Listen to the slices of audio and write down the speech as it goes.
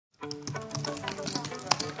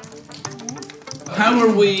how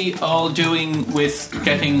are we all doing with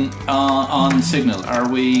getting on Signal? Are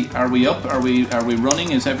we up? Are we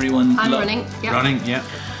running? Is everyone? I'm running. Yep. Running, yeah.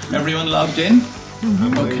 Everyone logged in?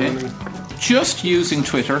 Mm-hmm. Okay. Just using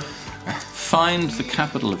Twitter, find the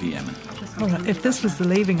capital of Yemen. Oh, if this was the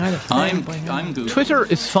leaving, I'd have I'm good. Twitter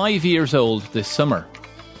is 5 years old this summer.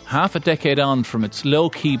 Half a decade on from its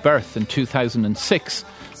low-key birth in 2006,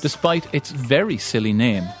 despite its very silly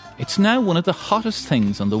name. It's now one of the hottest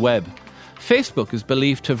things on the web. Facebook is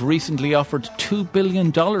believed to have recently offered $2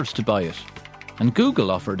 billion to buy it. And Google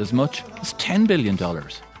offered as much as $10 billion.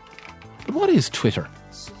 But what is Twitter?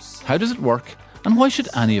 How does it work? And why should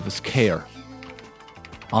any of us care?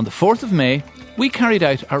 On the 4th of May, we carried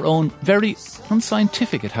out our own very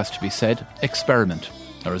unscientific, it has to be said, experiment.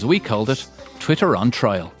 Or as we called it, Twitter on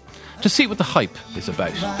trial. To see what the hype is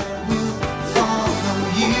about.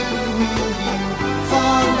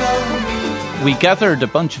 We gathered a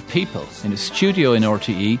bunch of people in a studio in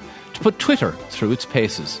RTE to put Twitter through its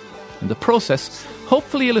paces. In the process,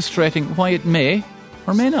 hopefully illustrating why it may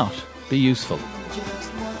or may not be useful.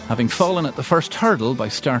 Having fallen at the first hurdle by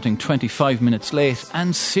starting 25 minutes late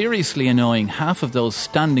and seriously annoying half of those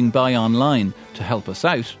standing by online to help us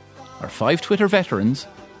out, our 5 Twitter veterans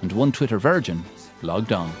and 1 Twitter virgin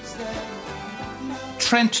logged on.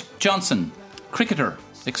 Trent Johnson, cricketer,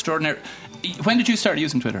 extraordinary. When did you start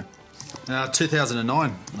using Twitter?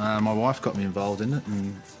 2009. My wife got me involved in it,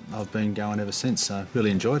 and I've been going ever since. So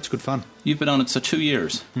really enjoy it. It's good fun. You've been on it, so 2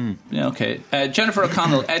 years. Yeah, okay. Jennifer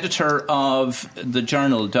O'Connell, editor of the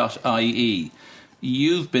journal.ie.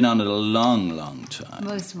 You've been on it a long, long time.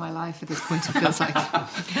 Most of my life at this point, it feels like.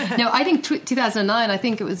 No, I think 2009. I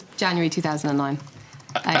think it was January 2009.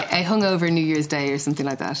 I hung over New Year's Day or something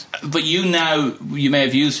like that. But you may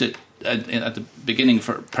have used it at the beginning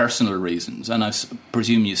for personal reasons, and I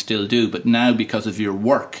presume you still do, but now because of your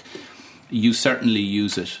work, you certainly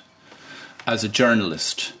use it as a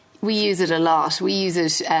journalist. We use it a lot. We use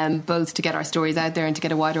it both to get our stories out there and to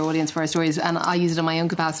get a wider audience for our stories. And I use it in my own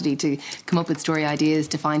capacity to come up with story ideas,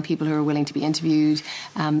 to find people who are willing to be interviewed.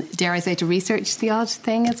 Dare I say, to research the odd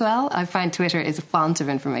thing as well. I find Twitter is a font of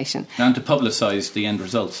information. And to publicise the end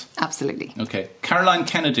results. Absolutely. Okay. Caroline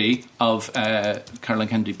Kennedy of Caroline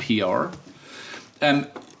Kennedy PR.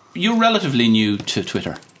 You're relatively new to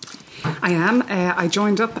Twitter. I am. I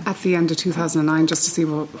joined up at the end of 2009 just to see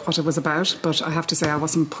what it was about, but I have to say I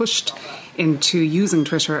wasn't pushed into using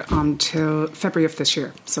Twitter until February of this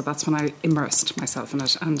year. So that's when I immersed myself in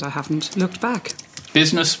it, and I haven't looked back.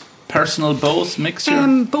 Business, personal, both,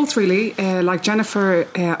 mixture? Both really. Like Jennifer,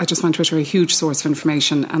 I just find Twitter a huge source of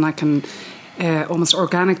information, and I can almost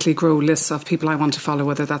organically grow lists of people I want to follow,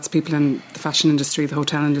 whether that's people in the fashion industry, the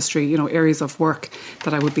hotel industry, areas of work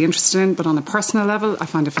that I would be interested in. But on a personal level, I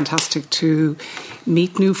find it fantastic to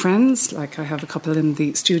meet new friends. Like I have a couple in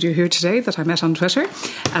the studio here today that I met on Twitter,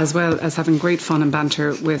 as well as having great fun and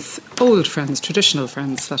banter with old friends, traditional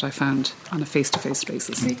friends that I found on a face-to-face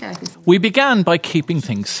basis. We began by keeping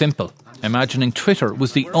things simple, imagining Twitter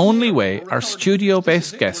was the only way our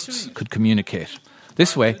studio-based guests could communicate.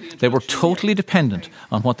 This way, they were totally dependent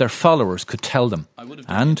on what their followers could tell them.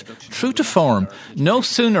 And, true to form, no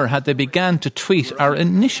sooner had they began to tweet our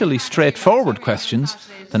initially straightforward questions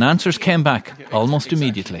than answers came back almost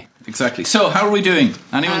immediately. Exactly. So, how are we doing?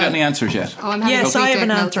 Anyone got any answers yet? Yes, I have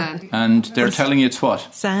an answer. And they're telling you it's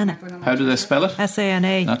what? Sana. How do they spell it?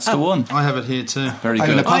 S-A-N-A. That's the one. I have it here too. Very good. I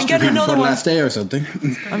have an apostrophe another for the one. last day or something.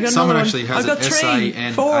 Someone actually has I've got it. 3,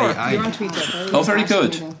 S-A-N-A-A. 4. Oh, very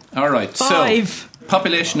good. All right. 5. So,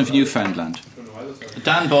 population of Newfoundland.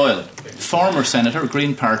 Dan Boyle, former senator,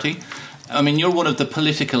 Green Party. I mean, you're one of the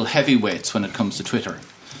political heavyweights when it comes to Twitter.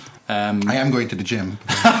 I am going to the gym.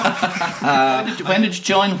 When did you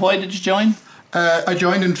join? Why did you join? I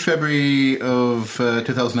joined in February of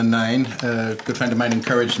 2009. A good friend of mine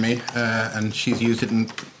encouraged me, and she's used it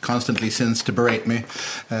constantly since to berate me.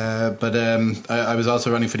 But I was also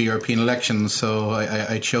running for the European elections, so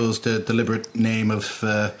I chose the deliberate name of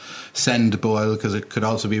Send Boyle, because it could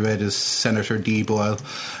also be read as Senator D. Boyle,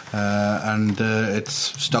 and it's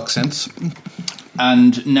stuck since.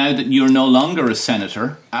 And now that you're no longer a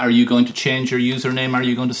senator, are you going to change your username? Are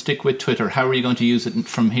you going to stick with Twitter? How are you going to use it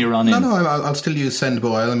from here on in? No, I'll still use Send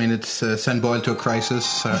Boyle. I mean, it's Send Boyle to a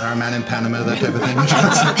crisis, our man in Panama, that type of thing.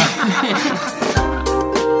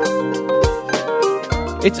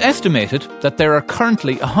 It's estimated that there are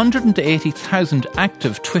currently 180,000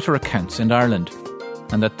 active Twitter accounts in Ireland,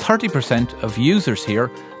 and that 30% of users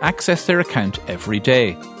here access their account every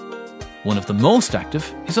day. One of the most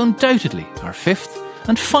active is undoubtedly our 5th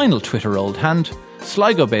and final Twitter old hand,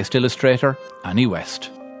 Sligo-based illustrator Annie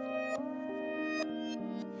West.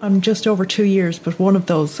 I'm just over 2 years, but one of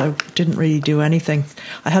those I didn't really do anything.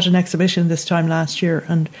 I had an exhibition this time last year,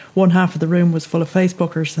 and one half of the room was full of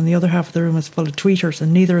Facebookers and the other half of the room was full of tweeters,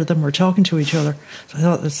 and neither of them were talking to each other. So I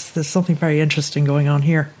thought there's something very interesting going on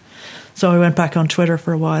here. So I went back on Twitter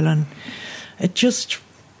for a while, and it just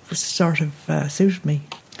sort of suited me.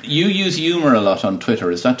 You use humour a lot on Twitter.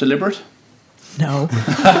 Is that deliberate? No.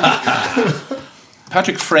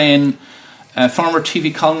 Patrick Freyne, former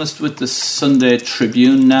TV columnist with the Sunday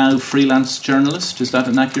Tribune, now freelance journalist. Is that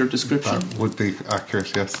an accurate description? That would be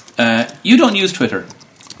accurate, yes. You don't use Twitter?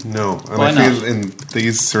 No, and Why I not? feel in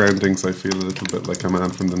these surroundings, I feel a little bit like a man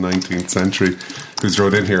from the 19th century who's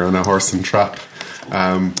rode in here on a horse and trap.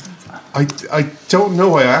 I don't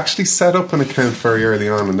know. I actually set up an account very early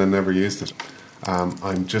on and then never used it.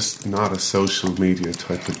 I'm just not a social media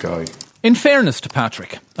type of guy. In fairness to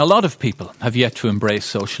Patrick, a lot of people have yet to embrace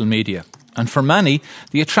social media. And for many,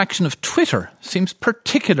 the attraction of Twitter seems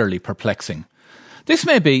particularly perplexing. This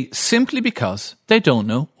may be simply because they don't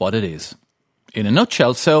know what it is. In a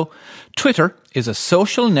nutshell, Twitter is a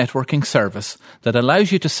social networking service that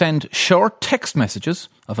allows you to send short text messages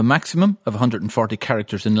of a maximum of 140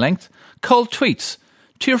 characters in length, called tweets,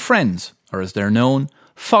 to your friends, or as they're known,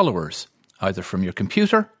 followers, either from your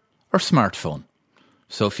computer or smartphone.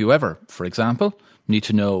 So if you ever, for example, need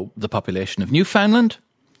to know the population of Newfoundland,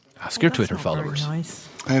 ask your Twitter followers. Nice.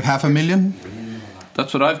 I have 500,000.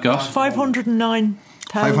 That's what I've got.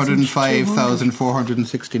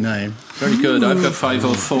 505,469. Very good. I've got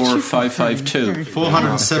 504,552.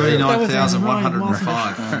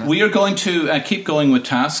 479,105. We are going to keep going with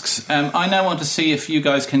tasks. I now want to see if you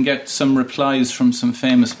guys can get some replies from some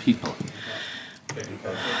famous people.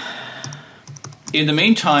 In the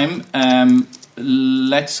meantime,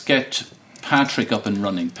 let's get Patrick up and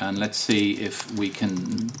running, and let's see if we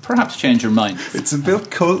can perhaps change your mind. It's a bit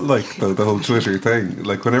cult-like, though, the whole Twitter thing.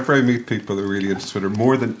 Like, whenever I meet people who are really into Twitter,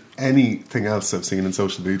 more than anything else I've seen in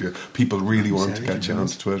social media, people really want to get you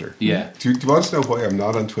onto Twitter. Yeah. Do you want to know why I'm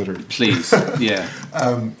not on Twitter? Please, yeah.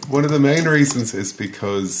 One of the main reasons is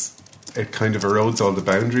because it kind of erodes all the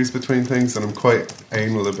boundaries between things, and I'm quite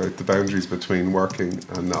anal about the boundaries between working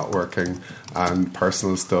and not working, and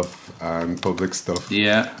personal stuff and public stuff.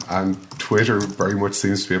 Yeah. And Twitter very much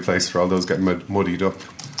seems to be a place for all those getting muddied up.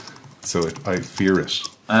 So I fear it.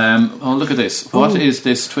 Oh, look at this. What is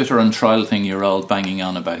this Twitter on trial thing you're all banging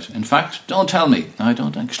on about? In fact, don't tell me. I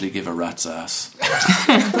don't actually give a rat's ass.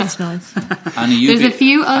 That's nice. Annie, There's a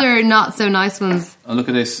few other not so nice ones. Oh, look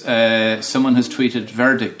at this. Someone has tweeted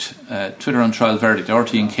verdict, Twitter on trial verdict,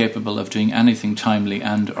 RT incapable of doing anything timely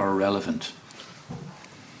and or relevant.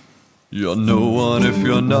 You're no one if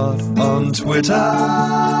you're not on Twitter.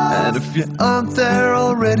 And if you aren't there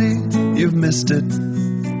already, you've missed it.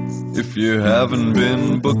 If you haven't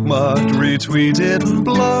been bookmarked, retweeted and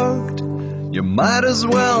blogged, you might as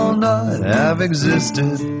well not have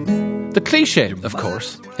existed. The cliche, of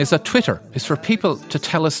course, is that Twitter is for people to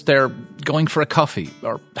tell us they're going for a coffee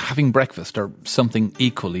or having breakfast or something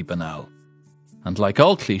equally banal. And like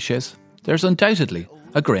all cliches, there's undoubtedly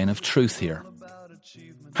a grain of truth here.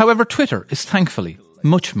 However, Twitter is thankfully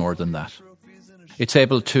much more than that. It's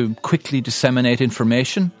able to quickly disseminate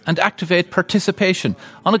information and activate participation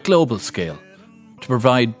on a global scale, to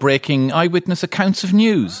provide breaking eyewitness accounts of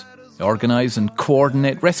news, organise and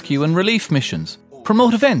coordinate rescue and relief missions,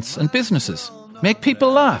 promote events and businesses, make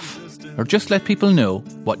people laugh, or just let people know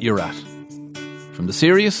what you're at. From the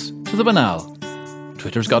serious to the banal,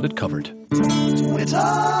 Twitter's got it covered.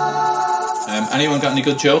 Anyone got any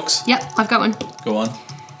good jokes? Yep, I've got one. Go on.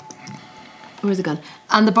 Where's it gone?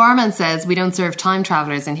 And the barman says we don't serve time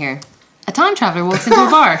travellers in here. A time traveller walks into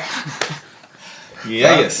a bar.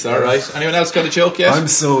 Yes, all right. Anyone else got a joke yet? I'm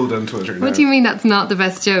sold on Twitter now. What do you mean that's not the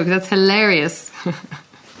best joke? That's hilarious.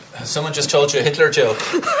 Someone just told you a Hitler joke.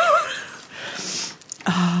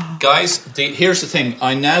 Guys, here's the thing.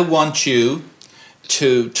 I now want you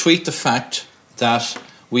to tweet the fact that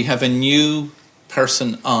we have a new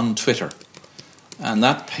person on Twitter. And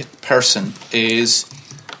that person is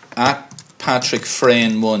at Patrick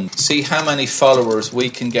Freyne 1. See how many followers we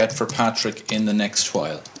can get for Patrick in the next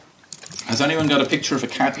while. Has anyone got a picture of a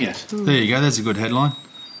cat yet? There you go, there's a good headline.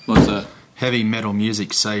 What's that? Heavy metal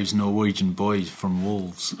music saves Norwegian boys from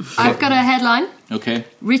wolves. I've got a headline. Okay.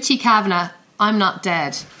 Richie Kavanagh, I'm not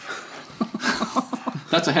dead.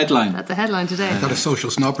 That's a headline. That's a headline today. I've got a social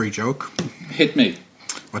snobbery joke. Hit me.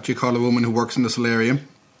 What do you call a woman who works in the solarium?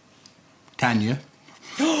 Tanya.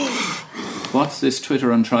 What's this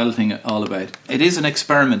Twitter on trial thing all about? It is an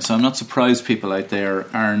experiment, so I'm not surprised people out there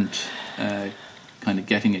aren't kind of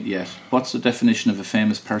getting it yet. What's the definition of a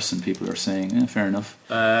famous person? People are saying, fair enough.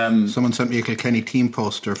 Someone sent me a Kilkenny team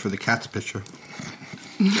poster for the Cats picture.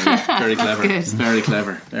 Very clever. Good. Very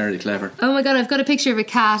clever. Very clever. Oh my God, I've got a picture of a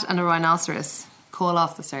cat and a rhinoceros. Call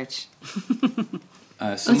off the search.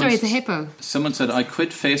 Sorry, it's a hippo. Someone said, I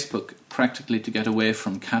quit Facebook practically to get away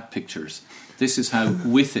from cat pictures. This is how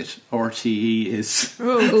with it RTE is.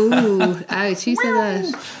 Ooh, ouch, who said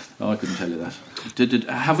that? Oh, I couldn't tell you that.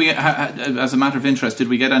 Have we, as a matter of interest, did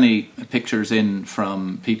we get any pictures in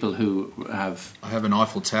from people who have... I have an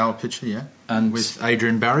Eiffel Tower picture, yeah. And with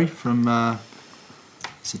Adrian Barry from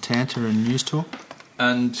Setanta and News Talk.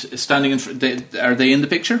 And standing in are they in the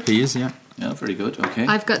picture? He is, yeah. Yeah, very good, okay.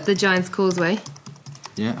 I've got the Giant's Causeway.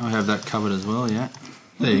 Yeah, I have that covered as well, yeah.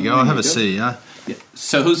 There you go, I have a CEO. Yeah.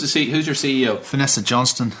 So who's your CEO? Vanessa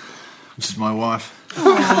Johnston, which is my wife.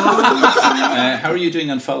 How are you doing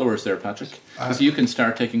on followers there, Patrick? Because you can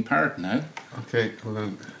start taking part now. Okay, hold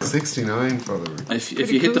on. 69 followers.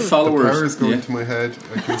 If you hit the followers... The power is going to my head.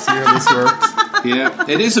 I can see how this works. Yeah,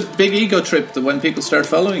 it is a big ego trip that when people start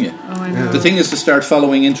following you. Oh, I know. The thing is to start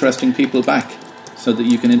following interesting people back so that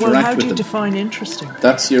you can interact Well, how with do you them. define interesting?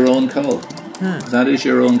 That's your own call. That is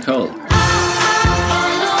your own call.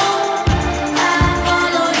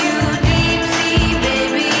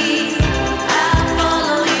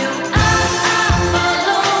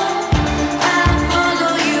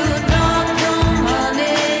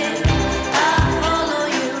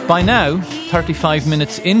 By now, 35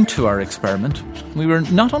 minutes into our experiment, we were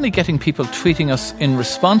not only getting people tweeting us in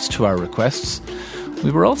response to our requests,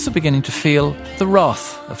 we were also beginning to feel the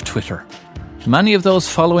wrath of Twitter. Many of those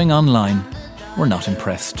following online were not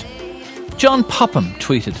impressed. John Popham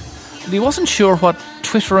tweeted that he wasn't sure what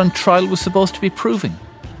Twitter on trial was supposed to be proving.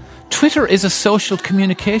 Twitter is a social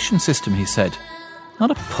communication system, he said,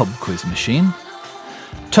 not a pub quiz machine.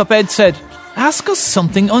 Tuped said, ask us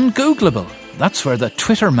something ungoogleable. That's where the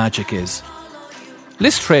Twitter magic is.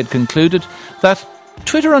 Listrade concluded that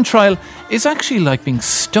Twitter on trial is actually like being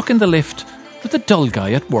stuck in the lift with a dull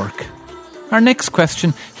guy at work. Our next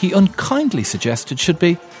question he unkindly suggested should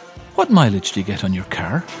be, what mileage do you get on your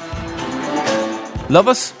car? Love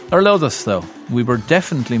us or loathe us, though, we were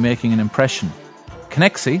definitely making an impression.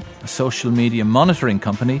 Connexi, a social media monitoring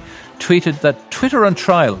company, tweeted that Twitter on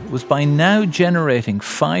trial was by now generating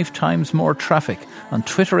 5 times more traffic on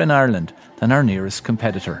Twitter in Ireland than our nearest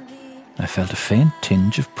competitor. I felt a faint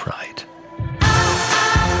tinge of pride.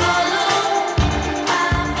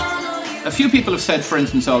 A few people have said, for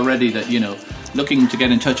instance, already that, looking to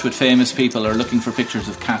get in touch with famous people or looking for pictures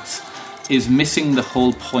of cats is missing the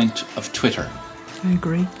whole point of Twitter. I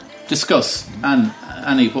agree. Discuss.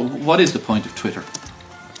 Annie, what is the point of Twitter?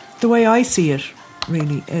 The way I see it,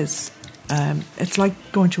 really, is it's like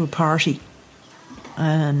going to a party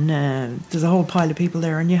and there's a whole pile of people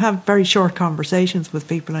there and you have very short conversations with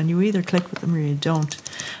people and you either click with them or you don't.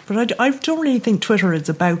 But I don't really think Twitter is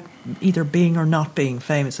about either being or not being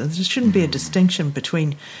famous. There shouldn't be a distinction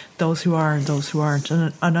between those who are and those who aren't.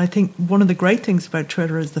 And I think one of the great things about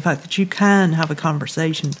Twitter is the fact that you can have a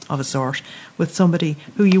conversation of a sort with somebody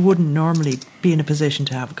who you wouldn't normally be in a position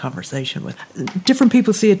to have a conversation with. Different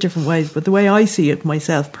people see it different ways, but the way I see it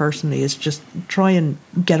myself personally is just try and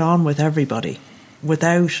get on with everybody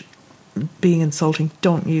without being insulting.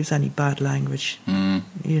 Don't use any bad language. I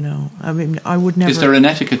mean, I would never... Is there an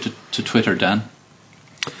etiquette to Twitter, Dan?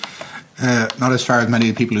 Not as far as many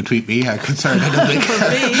of the people who tweet me are concerned, I don't think.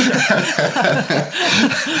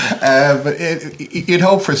 But you'd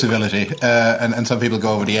hope for civility, and some people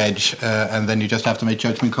go over the edge, and then you just have to make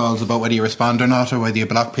judgment calls about whether you respond or not, or whether you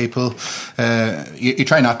block people. You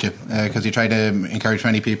try not to, because you try to encourage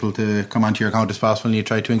many people to come onto your account as possible, and you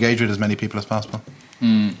try to engage with as many people as possible.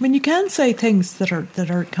 I mean, you can say things that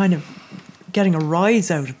are kind of getting a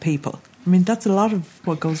rise out of people. I mean, that's a lot of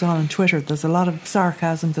what goes on Twitter. There's a lot of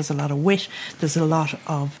sarcasm, there's a lot of wit, there's a lot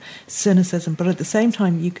of cynicism, but at the same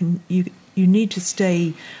time you need to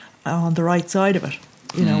stay on the right side of it,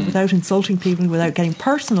 without insulting people, without getting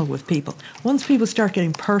personal with people. Once people start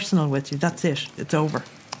getting personal with you, that's it, it's over.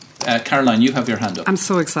 Caroline, you have your hand up. I'm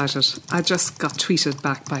so excited. I just got tweeted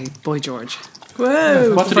back by Boy George.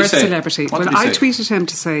 Whoa! What did he First say? celebrity. What Well, did he I say? tweeted him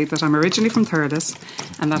to say that I'm originally from Thurles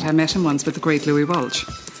and that I met him once with the great Louis Walsh.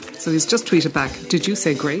 So he's just tweeted back, did you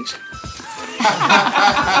say great? So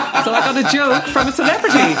I got a joke from a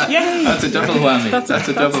celebrity. Yay! That's a double whammy. That's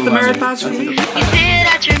a double the whammy. merit badge for me. You sit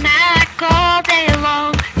at your Mac all day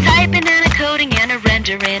long, typing and a coding and a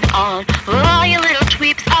rendering on all your little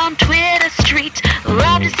tweets on Twitter street.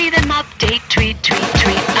 Love to see them update, tweet.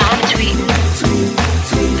 I'm a tweet.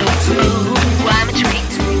 Ooh, I'm a tweet.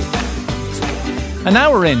 An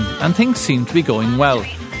hour in, and things seem to be going well,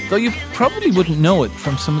 though you probably wouldn't know it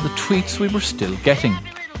from some of the tweets we were still getting.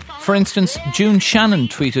 For instance, June Shannon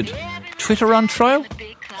tweeted, "Twitter on trial?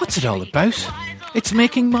 What's it all about? It's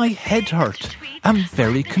making my head hurt. I'm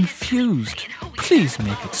very confused. Please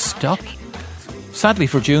make it stop." Sadly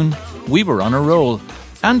for June, we were on a roll,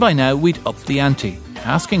 and by now we'd upped the ante,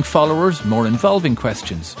 asking followers more involving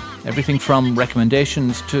questions. Everything from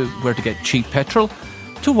recommendations to where to get cheap petrol,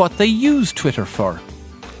 to what they use Twitter for.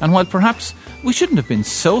 And while perhaps we shouldn't have been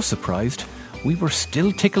so surprised, we were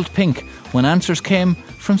still tickled pink when answers came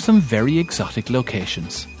from some very exotic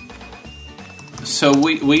locations. So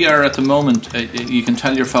we are at the moment, you can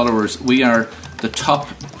tell your followers, we are the top,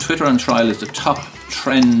 Twitter on trial is the top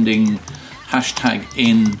trending hashtag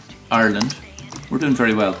in Ireland. We're doing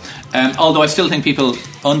very well. Although I still think people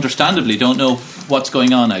understandably don't know what's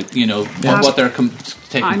going on out, what they're taking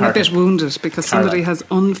part in. I'm a bit wounded because somebody has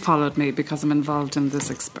unfollowed me because I'm involved in this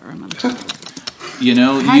experiment. How do you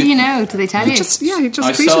know? Do they tell you? He just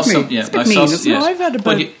tweeted me. It's a bit mean, isn't it? I've had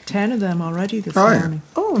about 10 of them already this morning.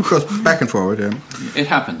 Oh, it goes back and forward. Yeah. It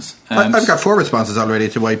happens. I've got 4 responses already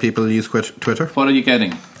to why people use Twitter. What are you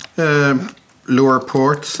getting? Lure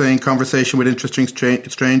Port saying conversation with interesting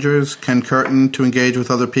strangers. Ken Curtin, to engage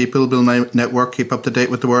with other people, build my network, keep up to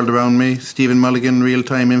date with the world around me. Stephen Mulligan,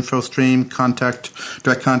 real-time info stream, direct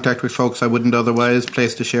contact with folks I wouldn't otherwise,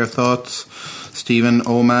 place to share thoughts. Stephen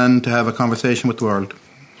Oman, to have a conversation with the world.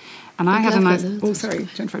 And I had a nice... Oh, sorry,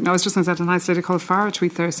 Jennifer. No, I was just going to say a nice lady called Farah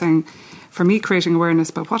tweet there saying, "For me, creating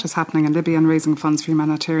awareness about what is happening in Libya and raising funds for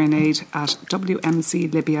humanitarian aid at WMC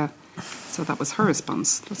Libya." So that was her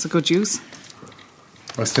response. That's a good use.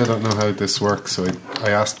 I still don't know how this works, so I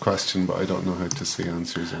asked question, but I don't know how to see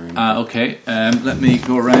answers or anything. Okay, let me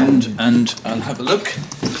go around and I'll have a look.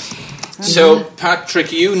 So,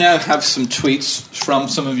 Patrick, you now have some tweets from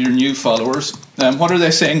some of your new followers. What are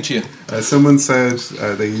they saying to you? Someone said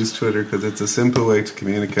they use Twitter because it's a simple way to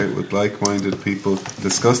communicate with like-minded people,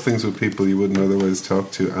 discuss things with people you wouldn't otherwise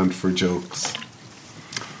talk to, and for jokes.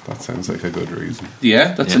 That sounds like a good reason.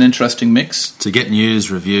 Yeah, that's an interesting mix. To get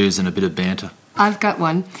news, reviews, and a bit of banter. I've got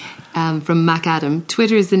one from Mac Adam.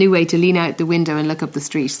 "Twitter is the new way to lean out the window and look up the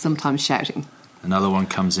street, sometimes shouting." Another one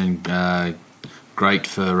comes in, great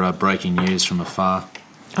for breaking news from afar.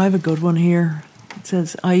 I have a good one here. It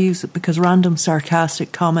says, "I use it because random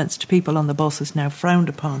sarcastic comments to people on the bus is now frowned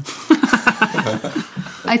upon."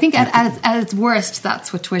 I think at its worst,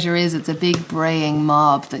 that's what Twitter is. It's a big braying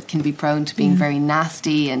mob that can be prone to being very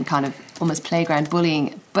nasty and kind of almost playground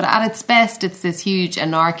bullying. But at its best, it's this huge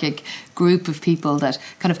anarchic group of people that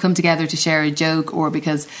kind of come together to share a joke, or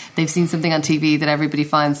because they've seen something on TV that everybody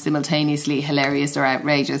finds simultaneously hilarious or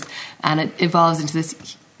outrageous. And it evolves into this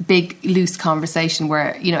big, loose conversation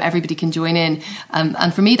where, everybody can join in.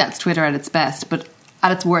 And for me, that's Twitter at its best. But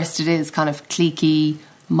at its worst, it is kind of cliquey,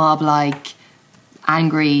 mob-like,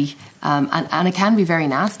 angry, and it can be very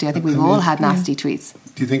nasty. I think we've all had nasty tweets.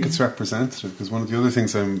 Do you think it's representative? Because one of the other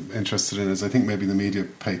things I'm interested in is I think maybe the media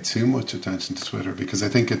pay too much attention to Twitter, because I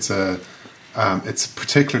think it's a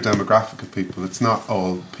particular demographic of people. It's not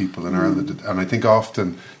all people in Ireland. And I think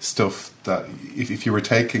often stuff that, if you were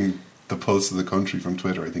taking the pulse of the country from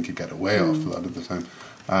Twitter, I think you get away off a lot of the time.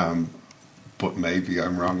 But maybe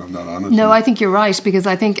I'm wrong, I'm not honest. No, I think you're right, because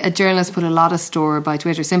I think a journalist put a lot of store by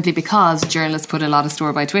Twitter, simply because journalists put a lot of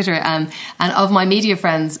store by Twitter. And of my media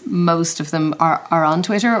friends, most of them are on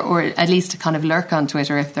Twitter, or at least kind of lurk on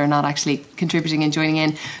Twitter if they're not actually contributing and joining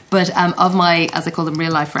in. But of my, as I call them,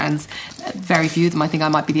 real life friends, very few of them, I think I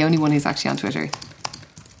might be the only one who's actually on Twitter.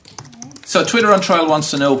 So Twitter on Trial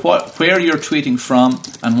wants to know where you're tweeting from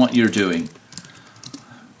and what you're doing.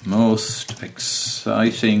 Most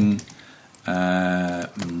exciting...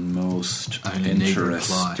 most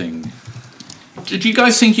interesting. Did you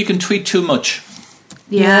guys think you can tweet too much?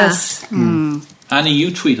 Yes. Annie,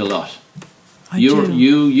 you tweet a lot. I do.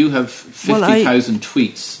 You have 50,000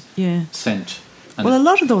 tweets sent. And well, a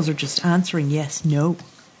lot of those are just answering yes, no.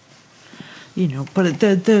 But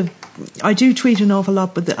I do tweet an awful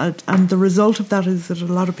lot, and the result of that is that a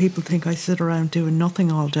lot of people think I sit around doing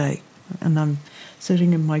nothing all day, and I'm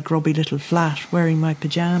sitting in my grubby little flat wearing my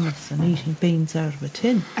pyjamas and eating beans out of a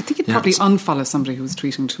tin. I think you'd probably unfollow somebody who's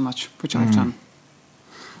tweeting too much, which I've done.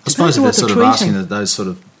 I suppose if they're sort of asking those sort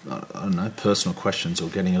of I don't know, personal questions or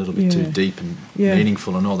getting a little bit too deep and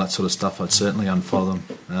meaningful and all that sort of stuff, I'd certainly unfollow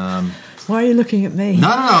them. Why are you looking at me? No,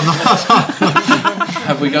 I'm not.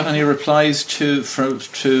 Have we got any replies to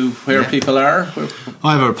where people are?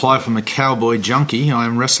 I have a reply from a cowboy junkie. I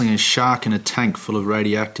am wrestling a shark in a tank full of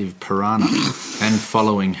radioactive piranha and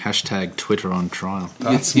following #Twitter on trial.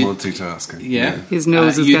 That's multitasking. Yeah. His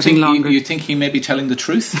nose is getting longer. You think he may be telling the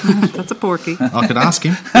truth? That's a porky. I could ask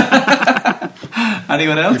him.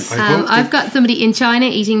 Anyone else? I've got somebody in China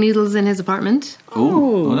eating noodles in his apartment.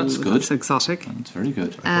 Oh, that's good. That's exotic. That's very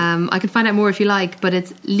good. I can find out more if you like, but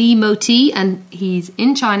it's Li Moti, and he's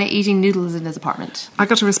in China eating noodles in his apartment. I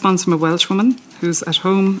got a response from a Welsh woman who's at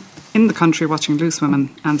home in the country watching Loose Women,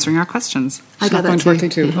 answering our questions. I She's got not that going to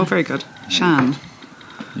too. Berkeley too. Oh, very good. Shan.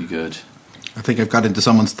 Very good. I think I've got into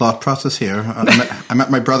someone's thought process here. I'm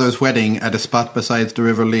at my brother's wedding at a spot besides the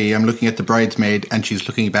River Lee. I'm looking at the bridesmaid and she's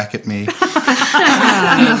looking back at me.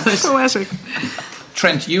 Poetic.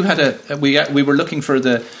 Trent, you had we were looking for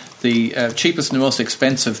the cheapest and most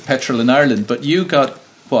expensive petrol in Ireland, but you got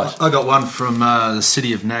what? I got one from the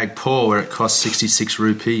city of Nagpur where it costs 66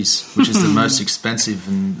 rupees, which is the most expensive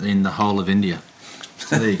in the whole of India.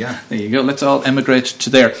 So there you go. There you go. Let's all emigrate to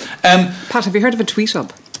there. Pat, have you heard of a tweet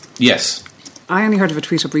up? Yes. I only heard of a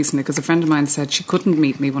tweet up recently because a friend of mine said she couldn't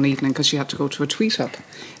meet me one evening because she had to go to a tweet up,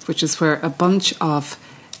 which is where a bunch of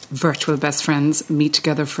virtual best friends meet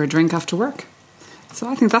together for a drink after work. So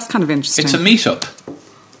I think that's kind of interesting. It's a meet-up.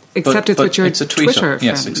 Except it's with your it's a tweet Twitter up.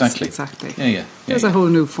 Yes, friends. exactly. Yeah. There's a whole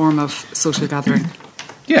new form of social gathering.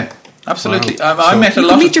 Yeah, absolutely. Wow. I met a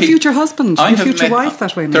lot of people. Meet your future husband, your future wife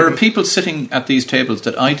that way. Maybe. There are people sitting at these tables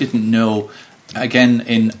that I didn't know. Again,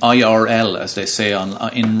 in IRL, as they say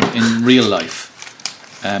in real life.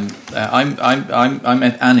 I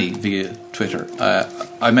met Annie via Twitter.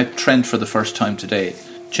 I met Trent for the first time today.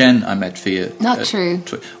 Jen, I met via... Not true.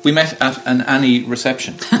 We met at an Annie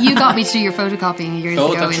reception. You got me to do your photocopying years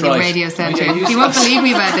ago in the radio centre. Oh, yeah, you won't believe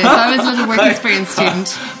me about this. I was a little work experience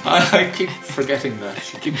student. I keep forgetting that.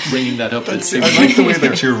 I keep bringing that up. I like the way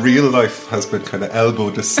that your real life has been kind of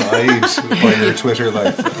elbowed aside by your Twitter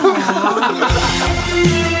life.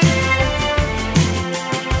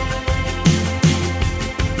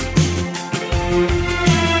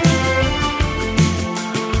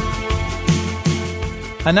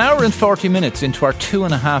 An hour and 40 minutes into our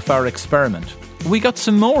 2.5-hour experiment, we got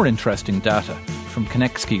some more interesting data from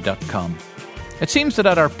Konecki.com. It seems that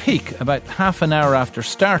at our peak, about half an hour after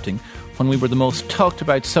starting, when we were the most talked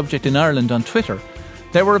about subject in Ireland on Twitter,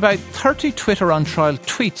 there were about 30 Twitter on trial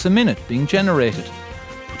tweets a minute being generated,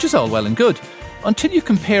 which is all well and good, until you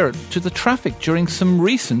compare it to the traffic during some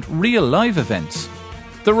recent real live events.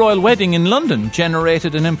 The royal wedding in London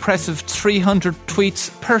generated an impressive 300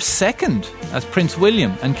 tweets per second as Prince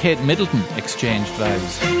William and Kate Middleton exchanged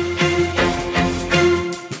vows.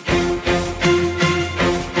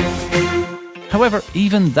 However,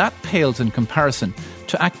 even that pales in comparison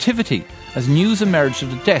to activity as news emerged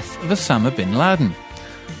of the death of Osama bin Laden.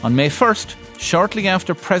 On May 1st, shortly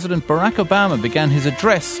after President Barack Obama began his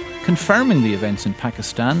address confirming the events in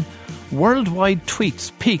Pakistan, worldwide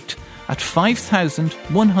tweets peaked at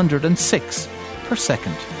 5,106 per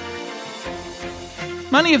second.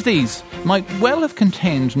 Many of these might well have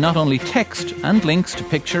contained not only text and links to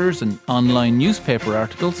pictures and online newspaper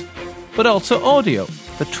articles, but also audio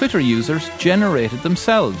that Twitter users generated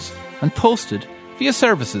themselves and posted via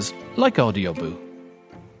services like Audioboo.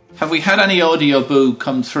 Have we had any Audioboo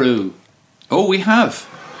come through? Oh, we have.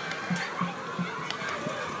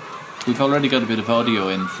 We've already got a bit of audio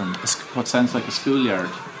in from what sounds like a schoolyard.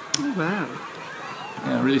 Oh, wow.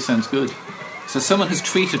 Yeah, it really sounds good. So someone has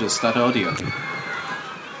tweeted us that audio.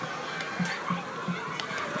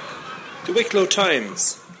 The Wicklow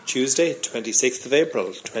Times, Tuesday, 26th of April,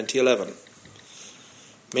 2011.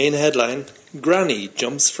 Main headline, Granny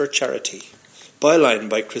jumps for charity. Byline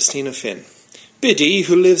by Christina Finn. Biddy,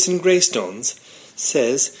 who lives in Greystones,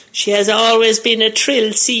 says she has always been a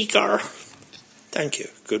thrill seeker. Thank you.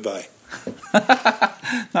 Goodbye.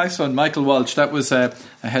 Nice one, Michael Walsh. That was a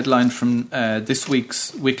headline from this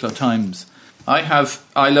week's Wicklow Times. I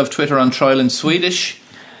love Twitter on trial in Swedish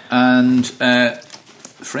and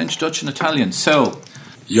French, Dutch and Italian. So,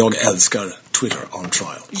 Jag älskar Twitter on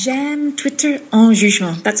trial. J'aime Twitter en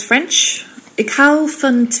jugement. That's French. Ik hou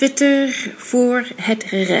van Twitter voor het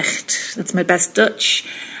recht. That's my best Dutch.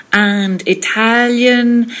 And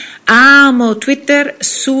Italian. Amo Twitter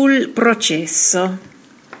sul processo.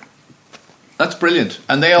 That's brilliant.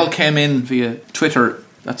 And they all came in via Twitter.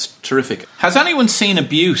 That's terrific. Has anyone seen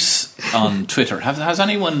abuse on Twitter? Has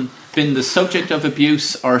anyone been the subject of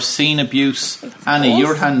abuse or seen abuse? Annie,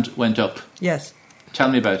 your hand went up. Yes. Tell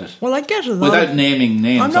me about it. Well, I get a lot without naming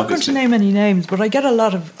names. I'm not obviously. going to name any names, but I get a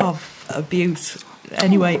lot of abuse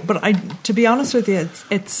anyway. But to be honest with you,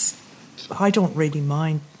 it's I don't really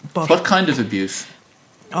mind. But what kind of abuse?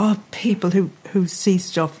 People who see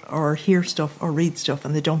stuff or hear stuff or read stuff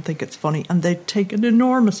and they don't think it's funny, and they take an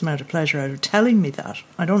enormous amount of pleasure out of telling me that.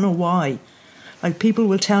 I don't know why. Like, people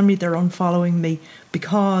will tell me they're unfollowing me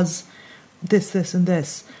because this, and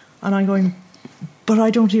this, and I'm going, but I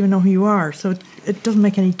don't even know who you are, so it doesn't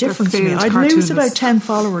make any difference to me. I'd lose about 10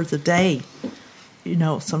 followers a day,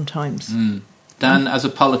 sometimes. Dan, as a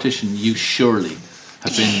politician, you surely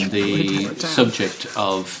have been the subject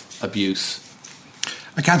of abuse.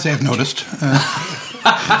 I can't say I've noticed. Why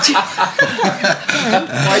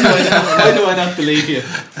do I not believe you?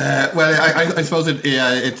 Well, I suppose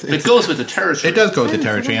it goes with the territory. It does go with the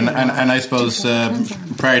territory, and I suppose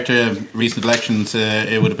prior to recent elections,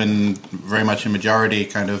 it would have been very much a majority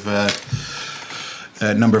kind of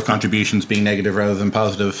number of contributions being negative rather than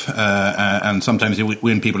positive, and sometimes you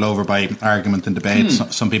win people over by argument and debate.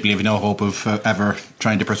 Some people have no hope of ever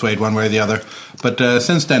trying to persuade one way or the other. But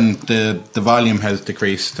since then, the volume has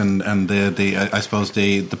decreased, and I suppose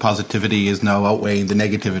the positivity is now outweighing the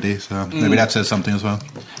negativity. So maybe that says something as well.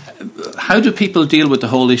 How do people deal with the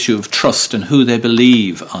whole issue of trust and who they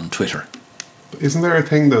believe on Twitter? Isn't there a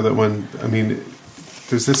thing though that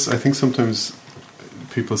there's this? I think sometimes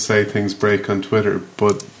people say things break on Twitter,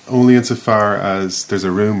 but only insofar as there's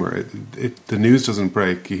a rumour. The news doesn't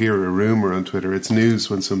break. You hear a rumour on Twitter. It's news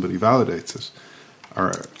when somebody validates it.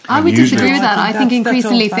 I would disagree with that. I think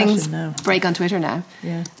increasingly things break on Twitter now.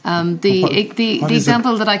 Yeah. The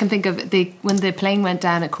example that I can think of, when the plane went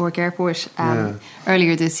down at Cork Airport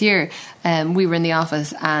earlier this year, we were in the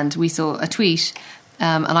office and we saw a tweet,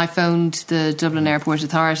 and I phoned the Dublin Airport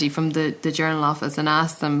Authority from the Journal office and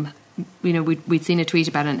asked them, we'd seen a tweet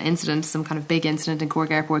about an incident, some kind of big incident in Cork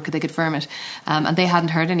Airport, could they confirm it? And they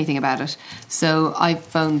hadn't heard anything about it. So I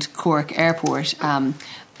phoned Cork Airport,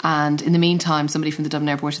 and in the meantime, somebody from the Dublin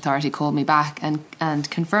Airport Authority called me back and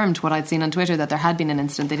confirmed what I'd seen on Twitter, that there had been an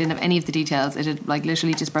incident. They didn't have any of the details. It had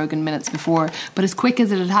literally just broken minutes before. But as quick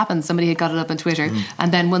as it had happened, somebody had got it up on Twitter.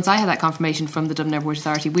 And then once I had that confirmation from the Dublin Airport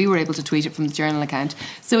Authority, we were able to tweet it from the Journal account.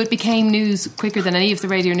 So it became news quicker than any of the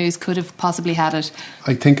radio news could have possibly had it.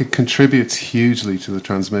 I think it contributes hugely to the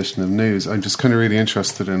transmission of news. I'm just kind of really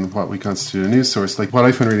interested in what we constitute a news source. Like, what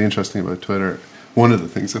I find really interesting about Twitter, one of the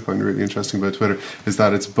things I find really interesting about Twitter is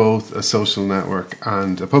that it's both a social network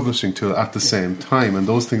and a publishing tool at the same time, and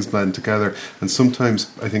those things blend together. And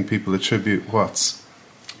sometimes I think people attribute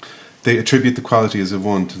the qualities of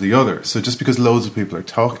one to the other. So just because loads of people are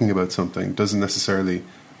talking about something doesn't necessarily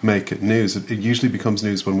make it news. It usually becomes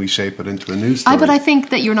news when we shape it into a news story. But I think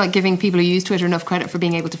that you're not giving people who use Twitter enough credit for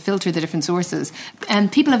being able to filter the different sources.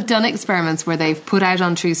 And people have done experiments where they've put out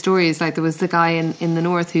untrue stories. Like there was the guy in the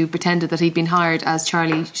north who pretended that he'd been hired as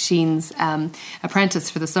Charlie Sheen's apprentice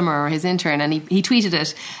for the summer, or his intern, and he tweeted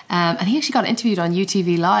it. And he actually got interviewed on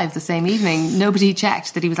UTV Live the same evening. Nobody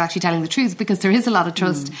checked that he was actually telling the truth, because there is a lot of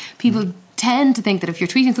trust. People tend to think that if you're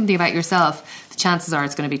tweeting something about yourself, the chances are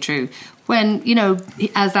it's going to be true. When,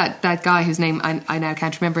 as that guy whose name I now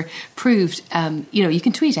can't remember proved, you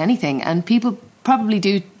can tweet anything, and people probably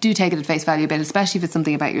do take it at face value a bit, especially if it's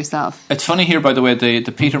something about yourself. It's funny here, by the way, the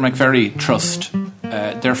Peter McVerry Trust,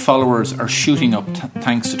 their followers are shooting up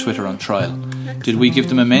thanks to Twitter on trial. Did we give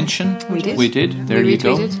them a mention? We did. We did. There you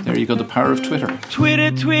go. There you go, the power of Twitter.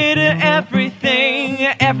 Twitter, everything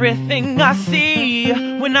I see.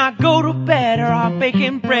 When I go to bed, or I'm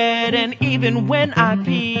baking bread, and even when I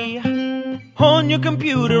pee. On your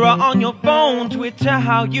computer or on your phone, Twitter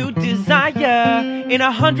how you desire. In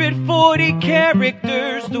 140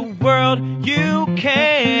 characters, the world you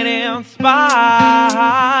can inspire.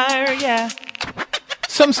 Yeah.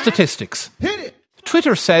 Some statistics.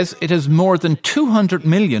 Twitter says it has more than 200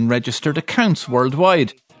 million registered accounts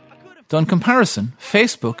worldwide. Though in comparison,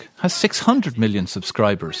 Facebook has 600 million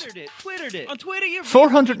subscribers.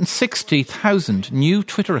 460,000 new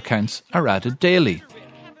Twitter accounts are added daily.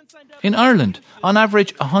 In Ireland, on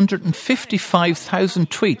average, 155,000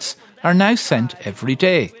 tweets are now sent every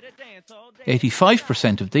day.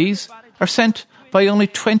 85% of these are sent by only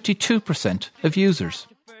 22% of users.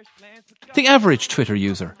 The average Twitter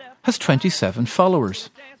user has 27 followers.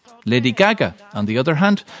 Lady Gaga, on the other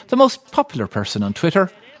hand, the most popular person on Twitter,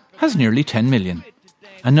 has nearly 10 million.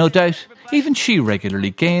 And no doubt, even she regularly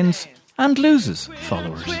gains and loses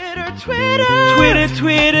followers.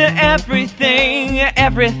 Twitter, everything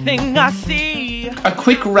I see. A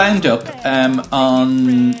quick roundup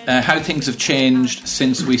on how things have changed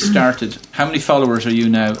since we started. How many followers are you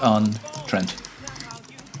now on, Trent?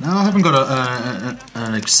 No, I haven't got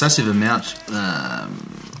an excessive amount,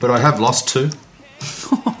 but I have lost 2.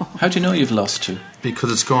 How do you know you've lost 2?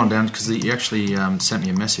 Because it's gone down, because he actually sent me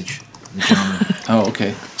a message. Oh,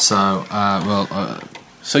 okay. So,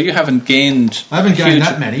 so you haven't gained... I haven't gained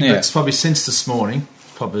that many, but it's probably since this morning.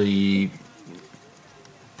 Probably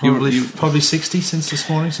 60 since this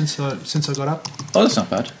morning, since I got up. Oh, that's not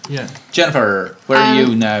bad. Yeah. Jennifer, where are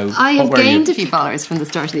you now? I have gained a few followers from the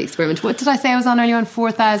start of the experiment. What did I say I was on earlier on?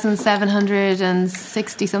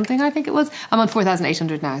 4,760 something, I think it was. I'm on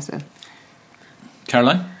 4,800 now, so...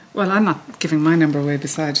 Caroline? Well, I'm not giving my number away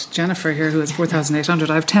beside Jennifer here, who has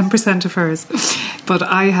 4,800. I have 10% of hers. But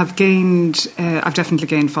I have gained, I've definitely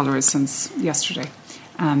gained followers since yesterday.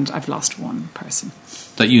 And I've lost one person.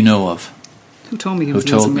 That you know of? Who told me he was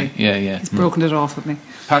losing me. Yeah. He's broken it off with me.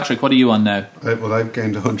 Patrick, what are you on now? I've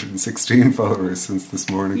gained 116 followers since this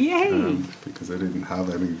morning. Yay! Because I didn't have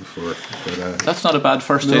any before. But, that's not a bad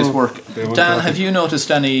first day's work. Dan, have you noticed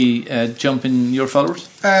any jump in your followers?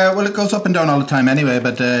 Well, it goes up and down all the time anyway,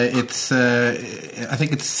 but it's I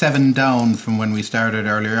think it's 7 down from when we started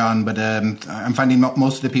earlier on, but I'm finding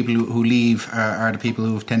most of the people who leave are the people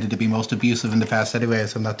who have tended to be most abusive in the past anyway,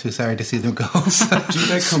 so I'm not too sorry to see them go. Do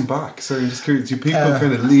they come back? Sorry, I'm just curious. Do people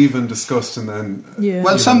kind of leave in disgust and then... Yeah.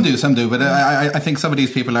 Well, some do, but I think some of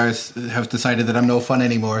these people have decided that I'm no fun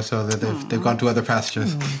anymore, so that they've gone to other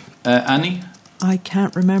pastures. Annie? I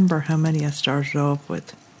can't remember how many I started off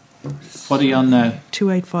with. What are you on now?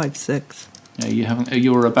 2856. Yeah,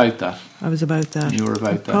 you were about that. I was about that. You were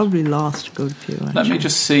about that. Probably lost a good few. Actually. Let me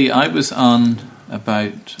just see. I was on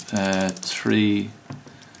about 3.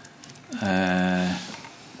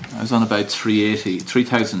 I was on about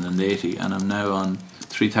 3,080, and I'm now on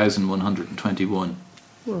 3,121.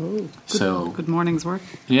 Whoa! Good morning's work.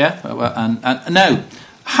 Yeah, well, and now,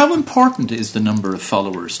 how important is the number of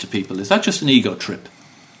followers to people? Is that just an ego trip?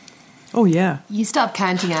 Oh yeah. You stop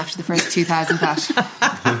counting after the first 2,000, Pat.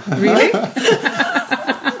 Really?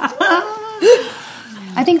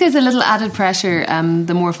 I think there's a little added pressure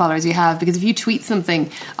the more followers you have, because if you tweet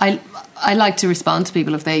something, I like to respond to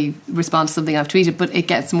people if they respond to something I've tweeted, but it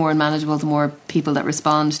gets more unmanageable the more people that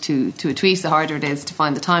respond to a tweet, the harder it is to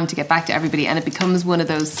find the time to get back to everybody, and it becomes one of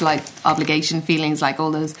those slight obligation feelings, like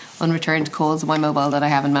all those unreturned calls on my mobile that I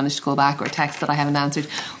haven't managed to call back, or texts that I haven't answered,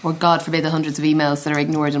 or God forbid the hundreds of emails that are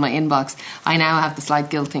ignored in my inbox. I now have the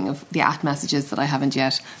slight guilting of the @messages that I haven't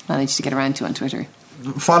yet managed to get around to on Twitter.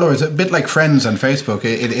 Followers, a bit like friends on Facebook.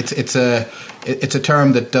 It's a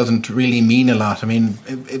term that doesn't really mean a lot. I mean,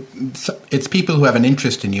 it's people who have an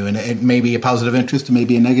interest in you, and it may be a positive interest, it may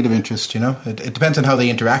be a negative interest. You know, it depends on how they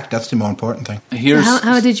interact. That's the more important thing.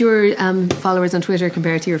 How did your followers on Twitter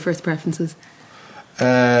compare to your first preferences?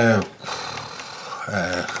 I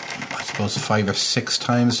suppose 5 or 6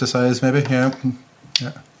 times the size, maybe. Yeah.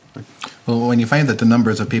 Well, when you find that the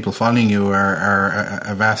numbers of people following you are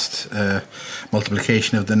a vast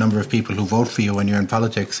multiplication of the number of people who vote for you when you're in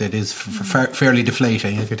politics, it is fairly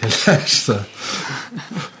deflating, I could tell you that. So.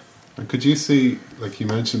 And could you see, like you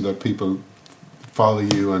mentioned, that people follow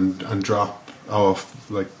you and drop off?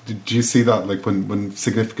 Like, did you see that? Like when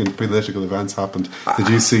significant political events happened, did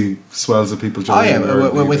you see swells of people joining?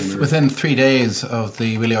 Within 3 days of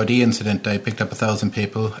the Willie O'D incident, I picked up 1,000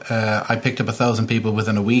 people. I picked up 1,000 people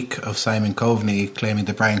within a week of Simon Coveney claiming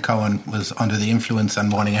that Brian Cowan was under the influence on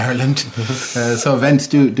Morning Ireland. So events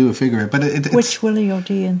do a figure. But which Willie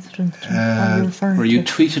O'D incident are you referring to? Where you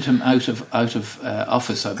tweeted him out of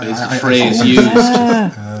office, I believe, the phrase used.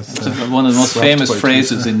 It's one of the most famous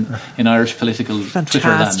phrases in Irish political Twitter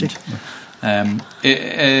land.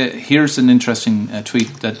 Here's an interesting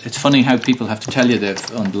tweet that it's funny how people have to tell you they've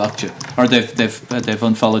unblocked you or they've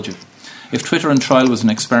unfollowed you. If Twitter on trial was an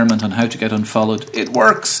experiment on how to get unfollowed, it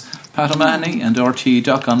works. Pat O'Mahony and RTE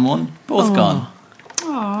Doc on one, both gone.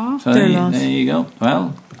 Aww. So there you go.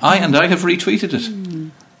 Well, I have retweeted it.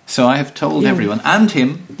 So I have told everyone and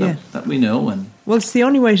him that we know. And well, it's the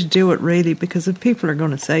only way to do it, really, because if people are going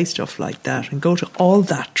to say stuff like that and go to all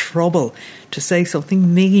that trouble to say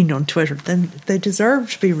something mean on Twitter, then they deserve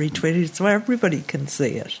to be retweeted so everybody can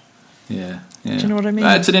see it. Yeah. Do you know what I mean?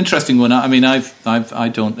 It's an interesting one. I mean, I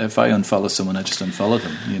don't. If I unfollow someone, I just unfollow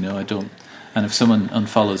them. You know, I don't. And if someone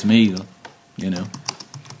unfollows me, you know,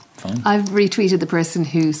 Fine. I've retweeted the person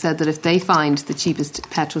who said that if they find the cheapest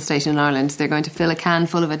petrol station in Ireland, they're going to fill a can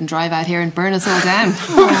full of it and drive out here and burn us all down.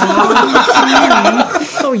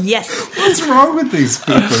 Oh, yes. What's wrong with these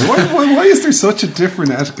people? Why is there such a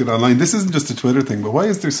different etiquette online? This isn't just a Twitter thing, but why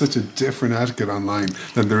is there such a different etiquette online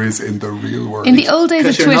than there is in the real world? In the old days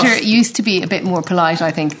of Twitter, it used to be a bit more polite,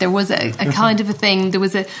 I think. There was a kind of a thing. It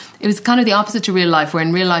was kind of the opposite to real life, where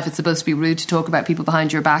in real life it's supposed to be rude to talk about people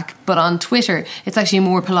behind your back. But on Twitter, it's actually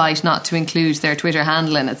more polite not to include their Twitter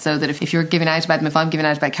handle in it, so that if you're giving out about them, if I'm giving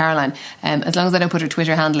out about Caroline, as long as I don't put her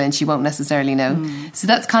Twitter handle in, she won't necessarily know. So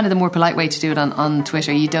that's kind of the more polite way to do it on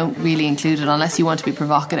Twitter. You don't really include it unless you want to be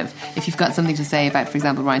provocative. If you've got something to say about, for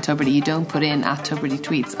example, Ryan Tubridy, you don't put in @Tubridy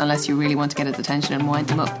tweets unless you really want to get his attention and wind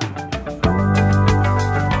him up.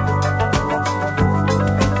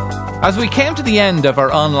 As we came to the end of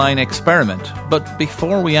our online experiment, but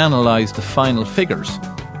before we analysed the final figures,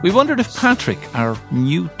 we wondered if Patrick, our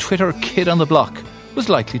new Twitter kid on the block, was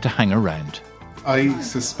likely to hang around. I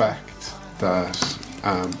suspect that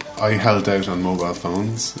I held out on mobile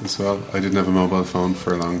phones as well. I didn't have a mobile phone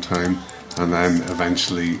for a long time, and then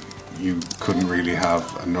eventually you couldn't really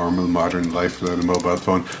have a normal modern life without a mobile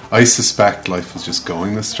phone. I suspect life was just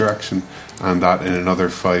going this direction, and that in another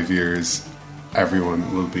 5 years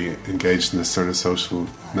everyone will be engaged in this sort of social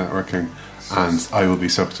networking, and I will be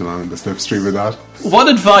sucked along the slipstream of that. What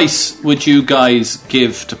advice would you guys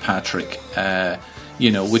give to Patrick,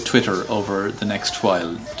 with Twitter over the next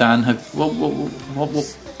while? Dan, what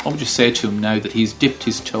would you say to him now that he's dipped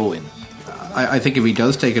his toe in? I think if he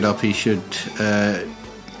does take it up, he should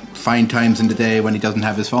find times in the day when he doesn't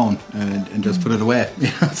have his phone and just put it away.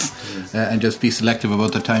 And just be selective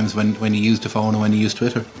about the times when you use the phone and when you use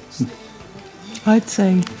Twitter. I'd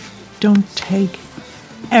say don't take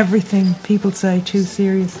everything people say too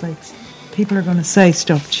seriously. People are going to say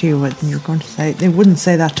stuff to you, and you're going to say, they wouldn't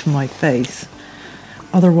say that to my face.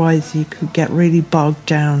 Otherwise you could get really bogged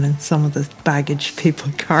down in some of the baggage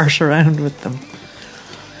people cart around with them.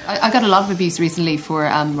 I got a lot of abuse recently for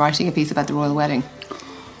writing a piece about the royal wedding.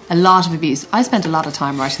 A lot of abuse. I spent a lot of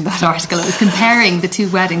time writing that article. I was comparing the two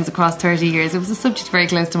weddings across 30 years. It was a subject very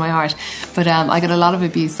close to my heart. But I got a lot of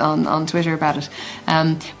abuse on Twitter about it.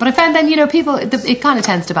 But I found then, people, it kind of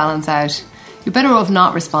tends to balance out. You're better off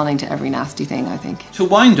not responding to every nasty thing, I think. To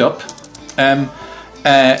wind up,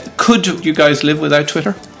 could you guys live without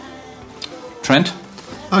Twitter? Trent?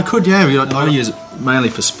 I could, yeah. I use it mainly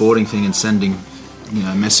for sporting thing and sending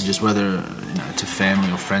messages, whether to family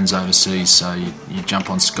or friends overseas. So you jump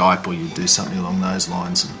on Skype or you do something along those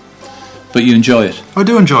lines. But you enjoy it? I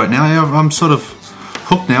do enjoy it now. I'm sort of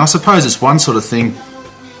hooked now. I suppose it's one sort of thing,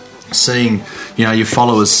 seeing your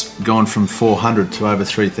followers gone from 400 to over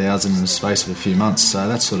 3,000 in the space of a few months. So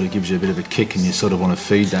that sort of gives you a bit of a kick, and you sort of want to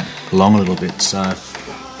feed that along a little bit. So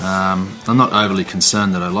I'm not overly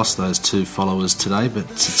concerned that I lost those 2 followers today, but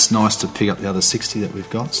it's nice to pick up the other 60 that we've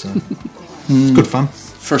got. So it's good fun.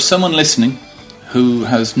 For someone listening who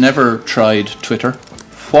has never tried Twitter,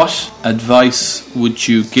 what advice would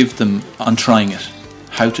you give them on trying it?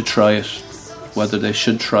 How to try it, whether they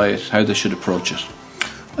should try it, how they should approach it?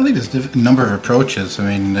 I think there's a number of approaches.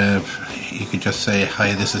 I mean, you could just say,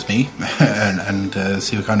 "Hi, this is me," and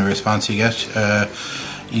see what kind of response you get.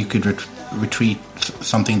 You could retweet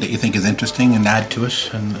something that you think is interesting and add to it,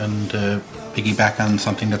 and piggyback on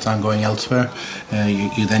something that's ongoing elsewhere.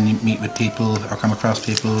 You then meet with people or come across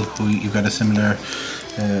people who you've got a similar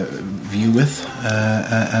view with,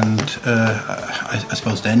 and I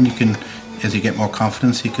suppose then you can, as you get more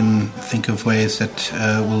confidence, you can think of ways that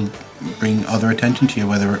will bring other attention to you,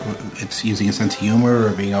 whether it's using a sense of humour or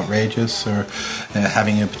being outrageous or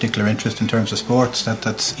having a particular interest in terms of sports.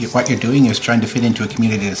 That's what you're doing is trying to fit into a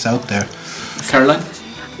community that's out there. Caroline?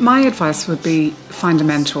 My advice would be find a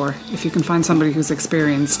mentor. If you can find somebody who's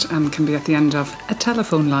experienced and can be at the end of a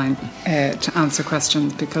telephone line to answer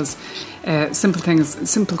questions, because simple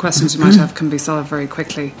questions you might have can be solved very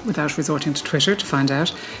quickly without resorting to Twitter to find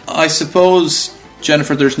out. I suppose,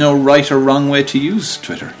 Jennifer, there's no right or wrong way to use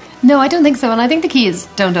Twitter. No, I don't think so. And I think the key is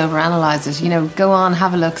don't overanalyze it. Go on,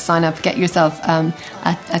 have a look, sign up, get yourself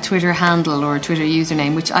a Twitter handle or a Twitter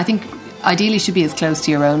username, which I think ideally should be as close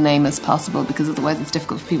to your own name as possible, because otherwise it's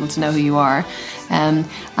difficult for people to know who you are. And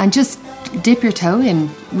just dip your toe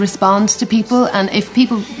in, respond to people, and if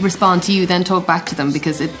people respond to you, then talk back to them,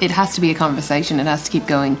 because it has to be a conversation. It has to keep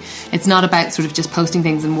going. It's not about sort of just posting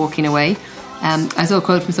things and walking away. I saw a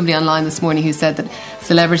quote from somebody online this morning who said that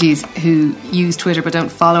celebrities who use Twitter but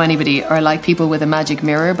don't follow anybody are like people with a magic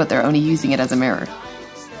mirror, but they're only using it as a mirror.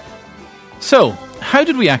 So, how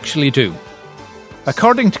did we actually do?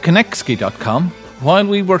 According to Konecki.com, while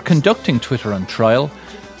we were conducting Twitter on trial,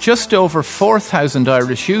 Just over 4,000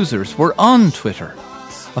 Irish users were on Twitter,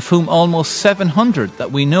 of whom almost 700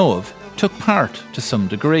 that we know of took part to some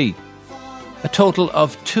degree. A total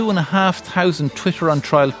of 2,500 Twitter on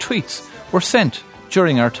Trial tweets were sent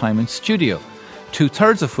during our time in studio,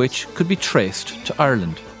 2/3 of which could be traced to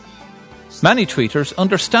Ireland. Many tweeters,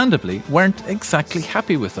 understandably, weren't exactly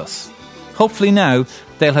happy with us. Hopefully now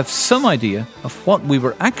they'll have some idea of what we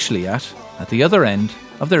were actually at the other end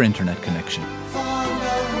of their internet connection.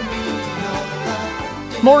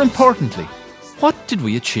 More importantly, what did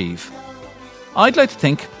we achieve? I'd like to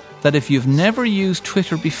think that if you've never used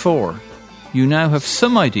Twitter before, you now have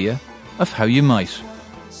some idea of how you might.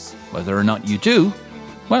 Whether or not you do,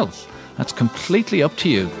 well, that's completely up to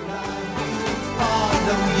you.